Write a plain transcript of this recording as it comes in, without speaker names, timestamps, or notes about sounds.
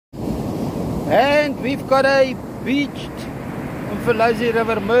And we've got a beached Umfolozi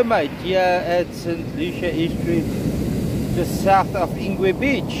River mermaid here at St Lucia Estuary, just south of Ingwe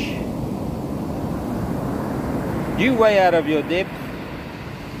Beach. You way out of your depth.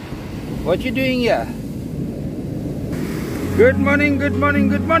 What you doing here? Good morning, good morning,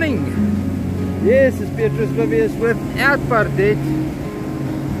 good morning. Yes, it's Petrus Vivius without Pardette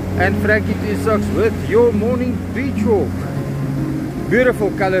and Frankie Two Socks with your morning beach walk.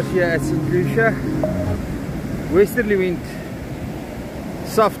 Beautiful colors here at St Lucia. Westerly wind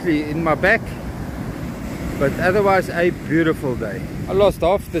softly in my back, but otherwise a beautiful day. I lost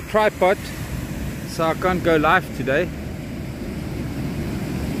half the tripod, so I can't go live today.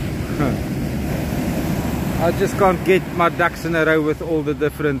 I just can't get my ducks in a row with all the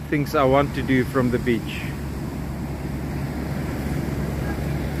different things I want to do from the beach.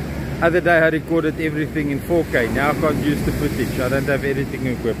 Other day I recorded everything in 4K. Now I can't use the footage. I don't have editing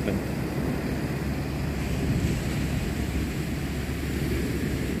equipment.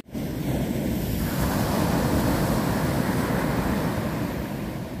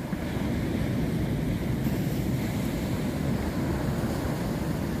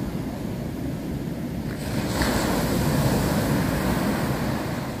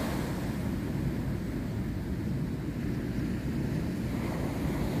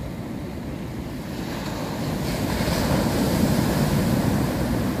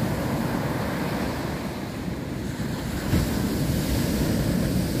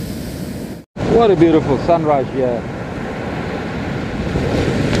 What a beautiful sunrise here.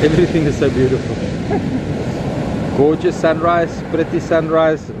 Everything is so beautiful. Gorgeous sunrise, pretty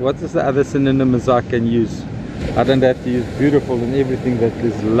sunrise. What is the other synonyms I can use? I don't have to use beautiful and everything that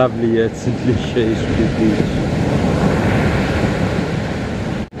is lovely here at St Lucia Experience Beach.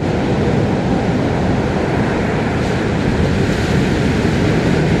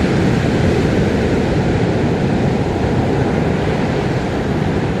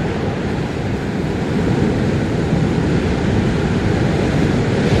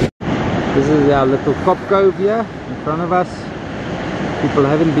 This is our little Cop Cove here in front of us. People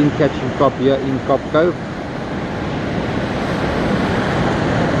haven't been catching cop here in Cop Cove.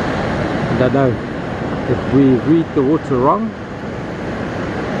 I don't know if we read the water wrong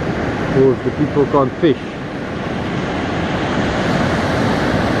or if the people can't fish.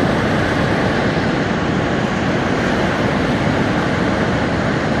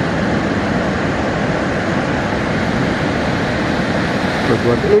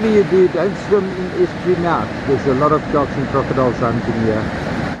 But whatever you do, don't swim in estuary mouth. There's a lot of sharks and crocodiles hunting here.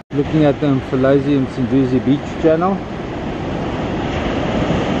 Looking at the Umfolozi and St Lucia Beach channel.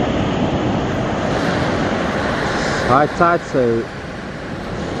 High tide, so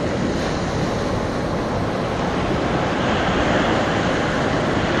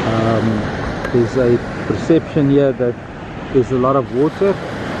there's a perception here that there's a lot of water.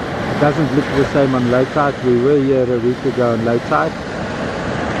 It doesn't look the same on low tide. We were here a week ago on low tide.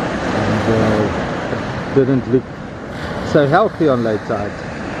 It didn't look so healthy on low tide.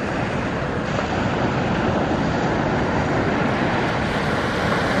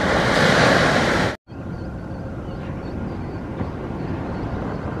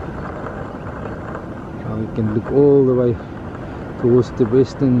 Now we can look all the way towards the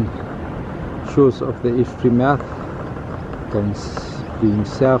western shores of the estuary mouth. Going being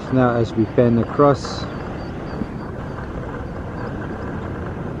south now as we pan across.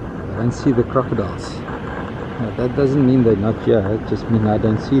 I don't see the crocodiles. Now, that doesn't mean they're not here, it just means I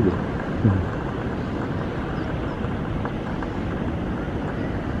don't see them.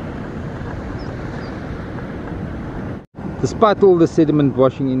 Despite all the sediment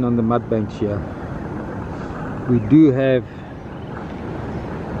washing in on the mud banks here, we do have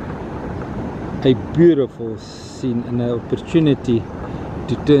a beautiful scene and an opportunity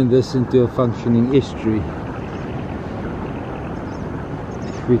to turn this into a functioning estuary.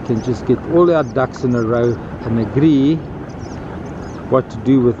 We can just get all our ducks in a row and agree what to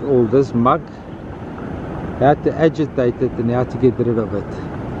do with all this mud, how to agitate it and how to get rid of it.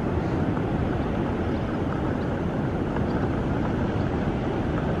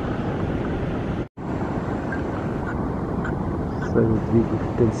 So that we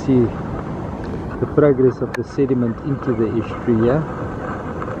can see the progress of the sediment into the estuary here.